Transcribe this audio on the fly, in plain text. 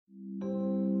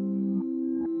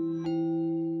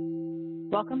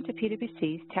Welcome to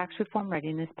PwC's Tax Reform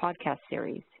Readiness podcast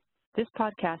series. This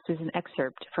podcast is an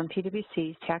excerpt from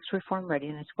PwC's Tax Reform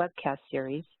Readiness webcast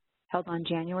series held on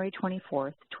January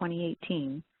 24th,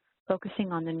 2018,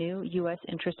 focusing on the new U.S.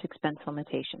 interest expense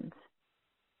limitations.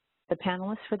 The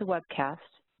panelists for the webcast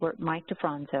were Mike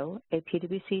DeFranzo, a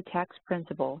PwC tax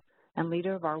principal and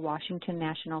leader of our Washington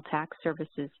National Tax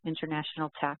Services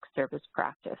International Tax Service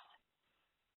practice;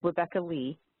 Rebecca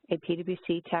Lee, a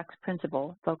PwC tax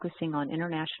principal focusing on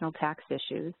international tax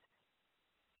issues;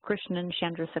 Krishnan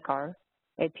Chandrasekhar,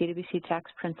 a PwC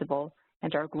tax principal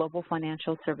and our Global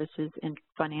Financial Services and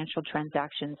Financial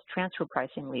Transactions transfer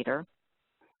pricing leader;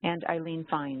 and Eileen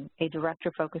Fine, a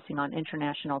director focusing on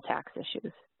international tax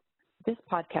issues. This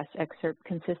podcast excerpt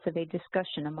consists of a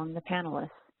discussion among the panelists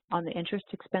on the interest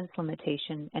expense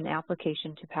limitation and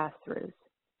application to pass-throughs.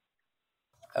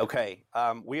 Okay,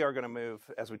 we are going to move,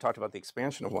 as we talked about the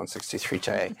expansion of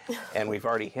 163J, and we've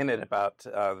already hinted about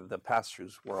the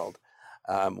pass-throughs world.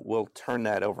 We'll turn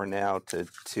that over now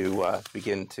to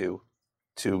begin to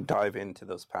dive into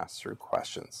those pass-through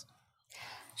questions.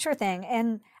 Sure thing.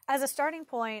 And as a starting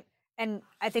point, and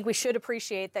I think we should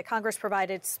appreciate that Congress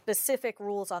provided specific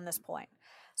rules on this point.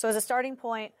 So as a starting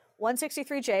point,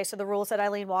 163J, so the rules that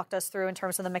Eileen walked us through in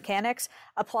terms of the mechanics,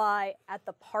 apply at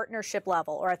the partnership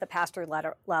level or at the pass-through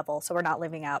level, so we're not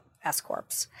leaving out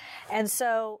S-corps. And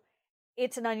so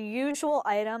it's an unusual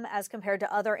item as compared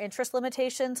to other interest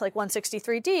limitations like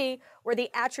 163D, where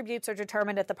the attributes are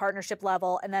determined at the partnership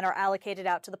level and then are allocated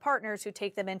out to the partners who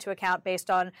take them into account based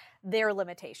on their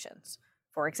limitations.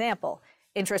 For example,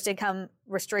 interest income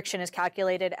restriction is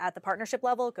calculated at the partnership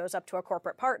level, goes up to a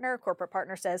corporate partner. Corporate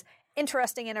partner says,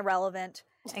 interesting and irrelevant,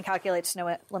 and calculates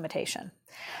no limitation.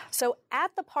 So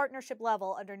at the partnership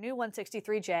level, under new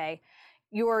 163J,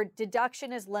 your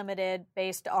deduction is limited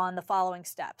based on the following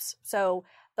steps. So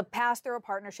the pass-through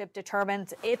partnership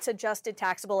determines its adjusted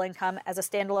taxable income as a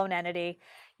standalone entity.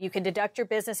 You can deduct your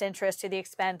business interest to the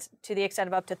extent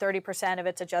of up to 30% of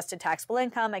its adjusted taxable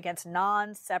income against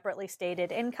non-separately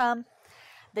stated income.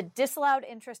 The disallowed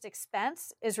interest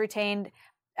expense is retained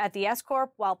at the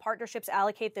S-corp while partnerships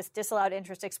allocate this disallowed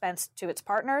interest expense to its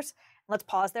partners. Let's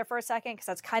pause there for a second because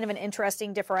that's kind of an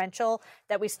interesting differential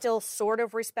that we still sort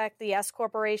of respect the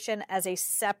S-corporation as a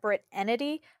separate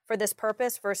entity for this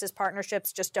purpose versus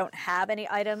partnerships just don't have any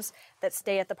items that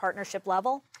stay at the partnership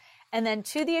level. And then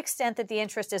to the extent that the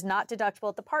interest is not deductible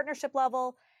at the partnership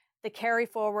level, the carry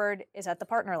forward is at the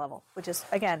partner level, which is,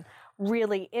 again,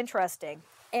 really interesting.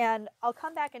 And I'll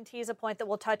come back and tease a point that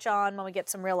we'll touch on when we get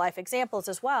some real life examples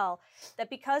as well, that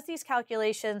because these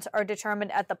calculations are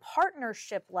determined at the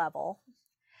partnership level,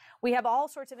 we have all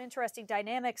sorts of interesting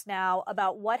dynamics now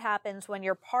about what happens when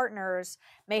your partners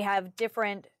may have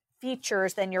different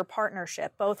features than your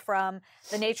partnership, both from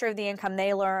the nature of the income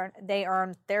they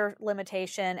earn, their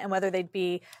limitation, and whether they'd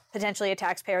be potentially a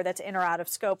taxpayer that's in or out of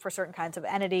scope for certain kinds of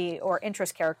entity or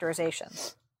interest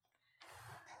characterizations.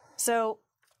 So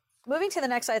moving to the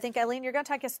next slide, I think, Eileen, you're going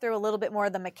to take us through a little bit more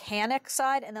of the mechanic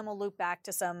side, and then we'll loop back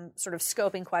to some sort of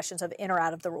scoping questions of in or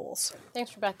out of the rules.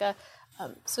 Thanks, Rebecca.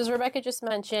 So as Rebecca just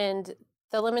mentioned,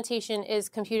 the limitation is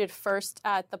computed first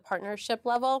at the partnership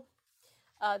level.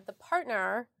 The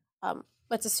partner,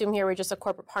 let's assume here we're just a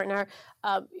corporate partner.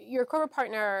 Your corporate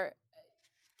partner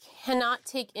cannot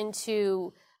take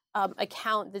into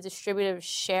account the distributive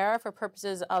share for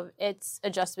purposes of its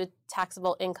adjusted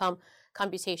taxable income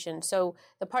computation. So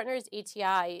the partner's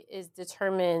ATI is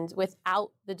determined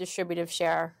without the distributive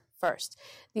share first.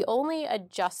 The only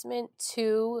adjustment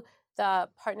to the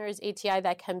partner's ATI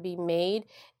that can be made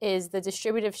is the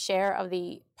distributive share of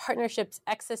the partnership's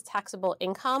excess taxable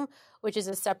income, which is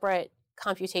a separate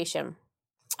computation.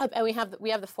 And we have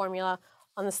the formula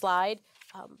on the slide,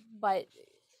 but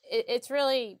it's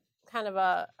really kind of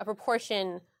a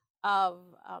proportion of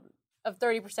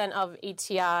 30% of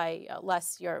ATI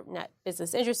less your net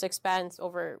business interest expense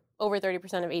over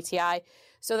 30% of ATI.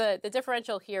 So the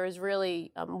differential here is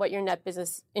really what your net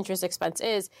business interest expense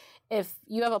is. If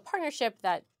you have a partnership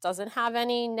that doesn't have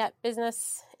any net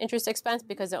business interest expense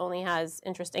because it only has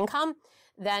interest income,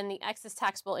 then the excess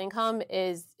taxable income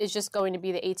is just going to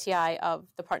be the ATI of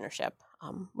the partnership,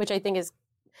 which I think is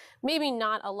maybe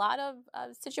not a lot of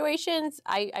situations.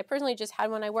 I personally just had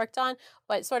one I worked on,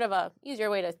 but sort of a easier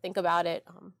way to think about it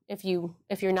if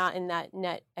you're not in that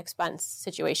net expense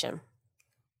situation.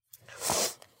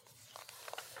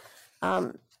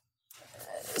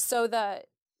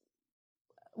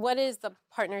 What is the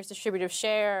partner's distributive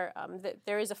share?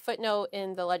 There is a footnote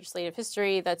in the legislative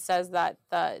history that says that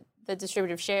the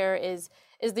distributive share is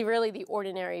really the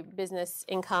ordinary business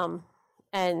income,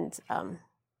 and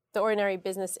the ordinary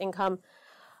business income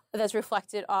that's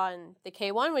reflected on the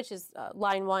K1, which is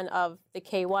line 1 of the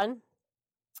K1.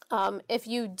 If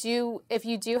you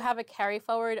do have a carry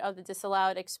forward of the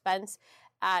disallowed expense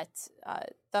at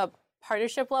the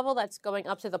partnership level that's going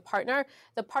up to the partner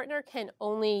can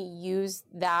only use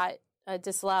that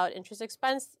disallowed interest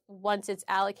expense once it's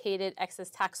allocated excess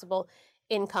taxable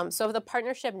income. So if the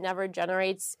partnership never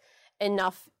generates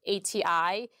enough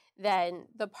ATI, then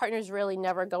the partner's really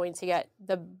never going to get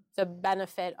the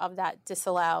benefit of that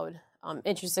disallowed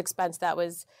interest expense that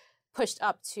was pushed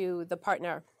up to the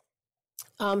partner.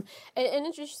 An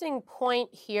interesting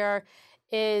point here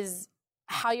is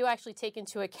how you actually take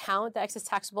into account the excess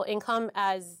taxable income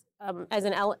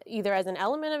either as an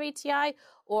element of ATI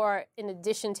or in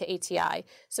addition to ATI.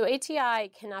 So ATI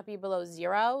cannot be below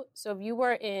 0. So if you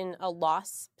were in a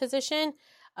loss position,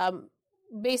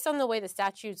 based on the way the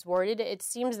statute's worded, it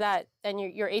seems that then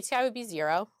your ATI would be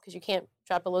 0 because you can't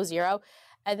drop below 0.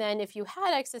 And then if you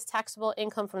had excess taxable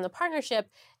income from the partnership,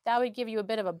 that would give you a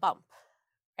bit of a bump,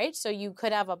 right? So you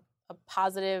could have a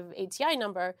positive ATI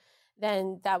number,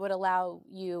 then that would allow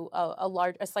you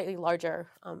a slightly larger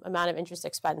amount of interest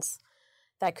expense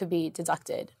that could be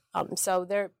deducted. So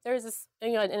there's this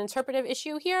an interpretive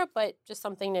issue here, but just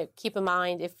something to keep in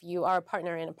mind if you are a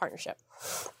partner in a partnership.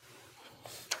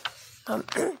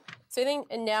 So I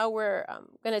think now we're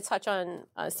going to touch on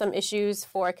some issues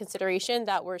for consideration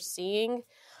that we're seeing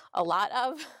a lot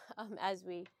of as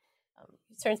we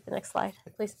turn to the next slide,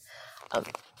 please.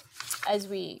 As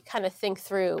we kind of think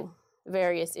through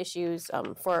various issues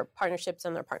for partnerships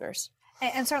and their partners.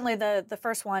 And certainly the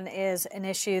first one is an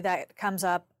issue that comes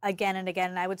up again and again,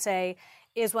 and I would say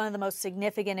is one of the most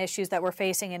significant issues that we're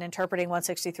facing in interpreting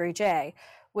 163J,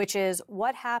 which is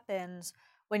what happens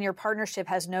when your partnership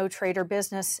has no trade or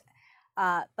business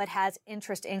but has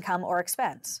interest income or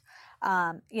expense.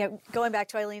 Going back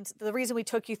to Eileen's, the reason we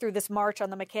took you through this march on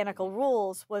the mechanical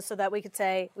rules was so that we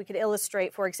could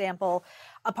illustrate, for example,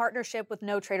 a partnership with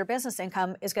no trade or business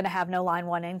income is going to have no line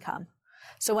 1 income.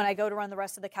 So when I go to run the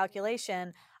rest of the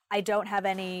calculation, I don't have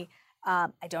any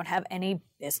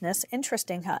business interest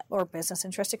income or business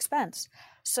interest expense.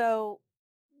 So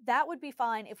that would be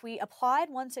fine if we applied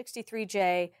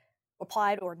 163J,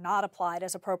 applied or not applied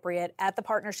as appropriate at the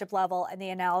partnership level and the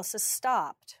analysis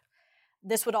stopped.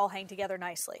 This would all hang together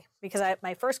nicely because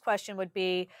my first question would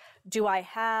be, do I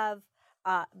have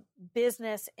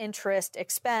business interest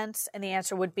expense? And the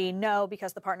answer would be no,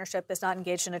 because the partnership is not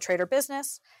engaged in a trade or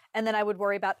business. And then I would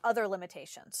worry about other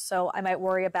limitations. So I might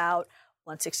worry about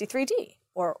 163D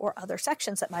or other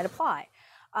sections that might apply.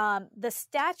 The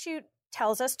statute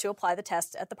tells us to apply the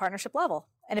test at the partnership level.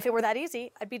 And if it were that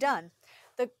easy, I'd be done.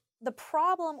 The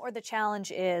problem or the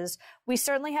challenge is we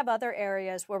certainly have other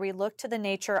areas where we look to the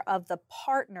nature of the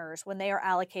partners when they are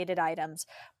allocated items,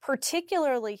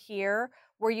 particularly here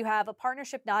where you have a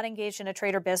partnership not engaged in a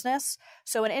trade or business.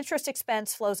 So an interest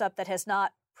expense flows up that has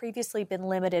not previously been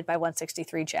limited by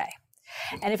 163J.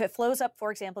 And if it flows up, for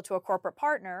example, to a corporate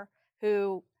partner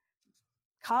who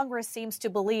Congress seems to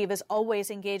believe is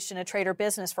always engaged in a trade or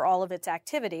business for all of its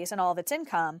activities and all of its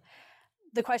income,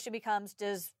 the question becomes,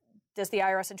 does the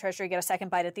IRS and Treasury get a second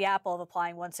bite at the apple of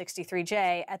applying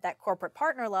 163J at that corporate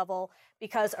partner level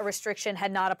because a restriction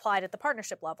had not applied at the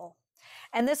partnership level?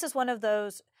 And this is one of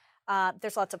those,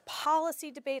 there's lots of policy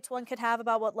debates one could have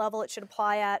about what level it should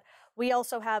apply at. We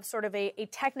also have sort of a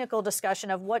technical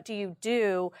discussion of what do you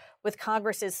do with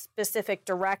Congress's specific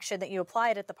direction that you apply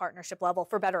it at the partnership level,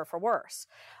 for better or for worse.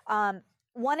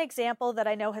 One example that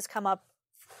I know has come up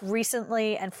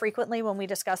recently and frequently when we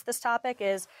discuss this topic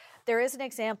is there is an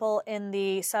example in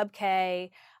the sub-K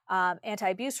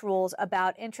anti-abuse rules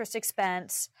about interest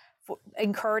expense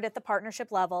incurred at the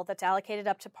partnership level that's allocated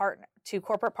up to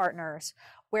corporate partners,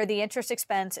 where the interest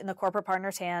expense in the corporate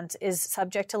partner's hands is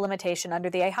subject to limitation under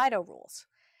the AHIDO rules,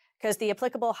 because the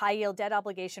applicable high-yield debt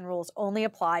obligation rules only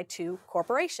apply to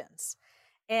corporations.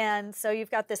 And so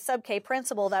you've got this sub-K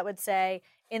principle that would say,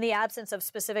 in the absence of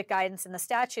specific guidance in the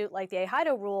statute, like the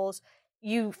AHIDO rules,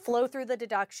 you flow through the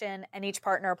deduction and each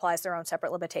partner applies their own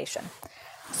separate limitation.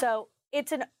 So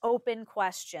it's an open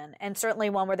question, and certainly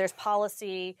one where there's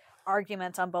policy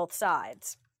arguments on both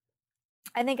sides.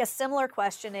 I think a similar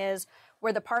question is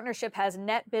where the partnership has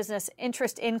net business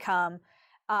interest income,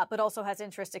 but also has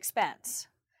interest expense.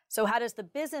 So how does the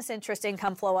business interest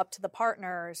income flow up to the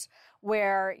partners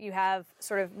where you have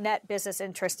sort of net business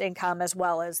interest income as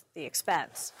well as the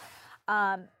expense?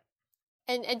 And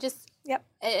just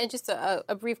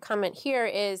a brief comment here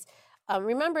is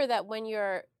remember that when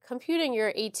you're computing your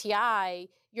ATI,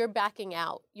 you're backing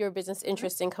out your business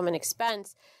interest income and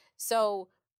expense. So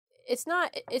it's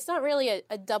not really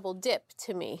a double dip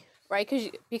to me, right?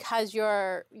 Because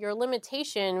your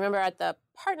limitation, remember, at the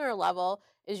partner level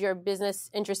is your business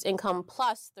interest income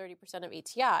plus 30% of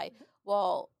ATI.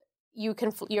 Well,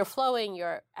 you're flowing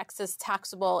your excess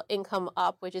taxable income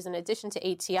up, which is in addition to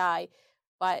ATI,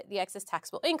 but the excess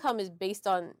taxable income is based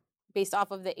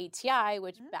off of the ATI,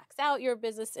 which backs out your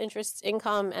business interest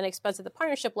income and expense at the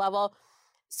partnership level.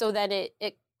 So then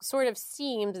it sort of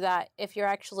seemed that if you're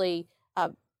actually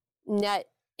net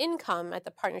income at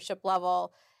the partnership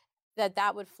level,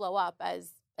 that would flow up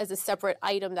as a separate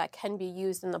item that can be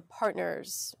used in the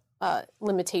partner's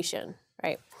limitation,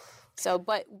 right? So,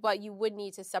 but you would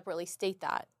need to separately state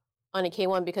that on a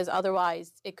K-1 because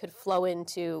otherwise it could flow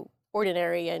into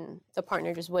ordinary and the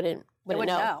partner just wouldn't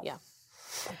know. Yeah.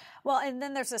 Well, and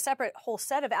then there's a separate whole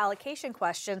set of allocation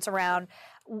questions around,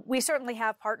 we certainly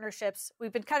have partnerships.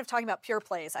 We've been kind of talking about pure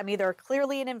plays. I'm either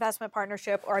clearly an investment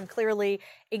partnership or I'm clearly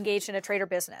engaged in a trade or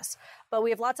business. But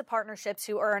we have lots of partnerships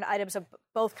who earn items of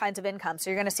both kinds of income. So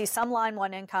you're going to see some line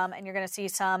one income and you're going to see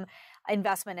some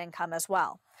investment income as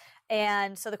well.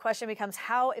 And so the question becomes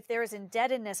if there is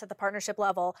indebtedness at the partnership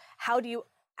level, how do you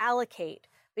allocate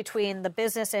between the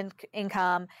business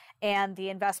income and the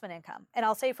investment income? And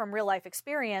I'll say from real life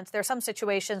experience, there are some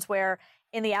situations where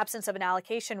in the absence of an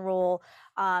allocation rule,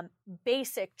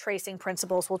 basic tracing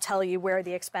principles will tell you where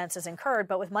the expense is incurred.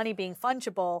 But with money being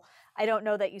fungible, I don't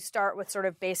know that you start with sort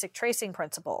of basic tracing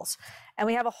principles. And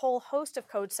we have a whole host of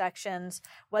code sections,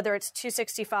 whether it's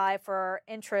 265 for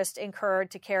interest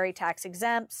incurred to carry tax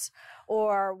exempts,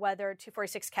 or whether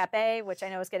 246 Cap A, which I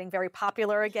know is getting very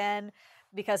popular again,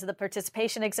 because of the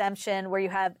participation exemption, where you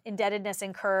have indebtedness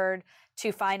incurred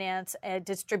to finance a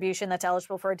distribution that's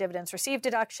eligible for a dividends received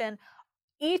deduction,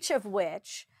 each of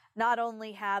which not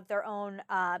only have their own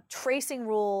tracing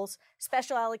rules,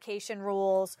 special allocation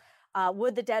rules,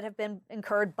 would the debt have been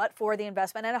incurred but for the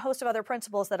investment, and a host of other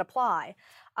principles that apply.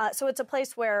 So it's a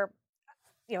place where,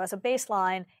 as a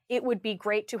baseline, it would be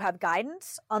great to have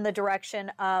guidance on the direction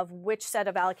of which set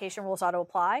of allocation rules ought to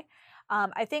apply.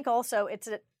 I think also it's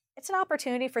an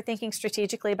opportunity for thinking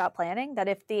strategically about planning, that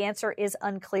if the answer is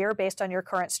unclear based on your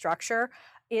current structure,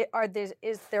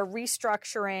 is there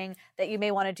restructuring that you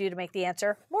may want to do to make the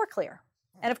answer more clear?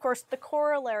 And of course, the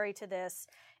corollary to this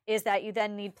is that you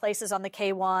then need places on the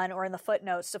K-1 or in the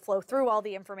footnotes to flow through all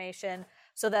the information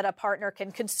so that a partner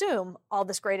can consume all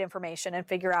this great information and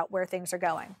figure out where things are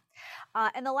going.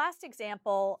 And the last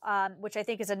example, which I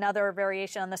think is another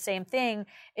variation on the same thing,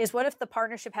 is what if the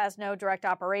partnership has no direct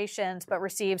operations but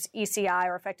receives ECI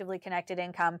or effectively connected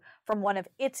income from one of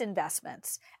its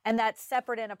investments, and that's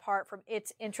separate and apart from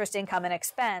its interest income and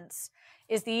expense?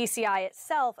 Is the ECI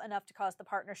itself enough to cause the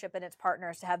partnership and its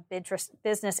partners to have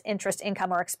business interest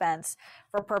income or expense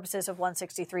for purposes of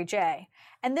 163J?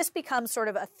 And this becomes sort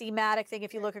of a thematic thing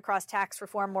if you look across tax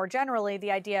reform more generally,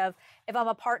 the idea of if I'm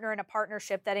a partner in a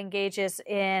partnership that engages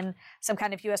in some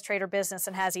kind of U.S. trade or business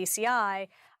and has ECI,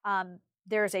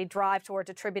 there's a drive towards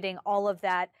attributing all of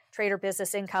that trade or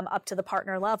business income up to the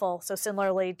partner level. So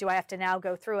similarly, do I have to now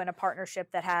go through in a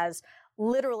partnership that has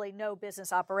literally no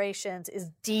business operations is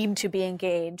deemed to be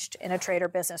engaged in a trade or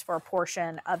business for a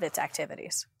portion of its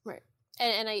activities? Right.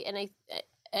 And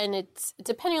it's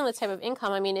depending on the type of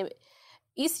income. I mean,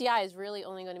 ECI is really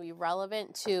only going to be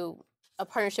relevant to a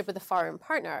partnership with a foreign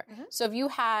partner. Mm-hmm. So if you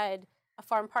had a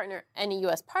foreign partner and a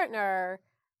U.S. partner,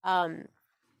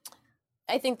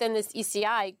 I think then this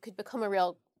ECI could become a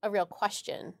real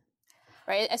question,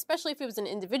 right? Especially if it was an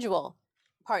individual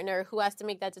partner who has to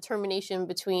make that determination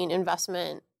between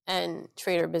investment and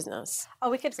trade or business. Oh,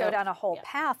 we could go down a whole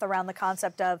path around the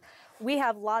concept of we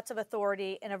have lots of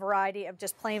authority in a variety of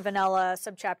just plain vanilla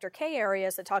subchapter K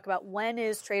areas that talk about when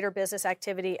is trade or business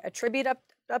activity attributed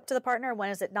up to the partner,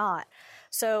 when is it not.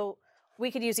 So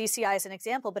we could use ECI as an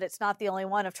example, but it's not the only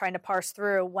one of trying to parse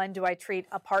through when do I treat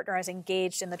a partner as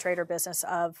engaged in the trade or business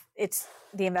of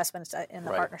the investments in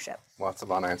the partnership. Lots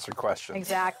of unanswered questions.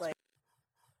 Exactly.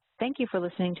 Thank you for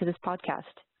listening to this podcast.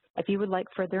 If you would like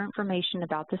further information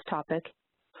about this topic,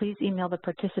 please email the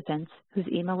participants whose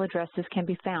email addresses can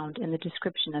be found in the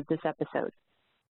description of this episode.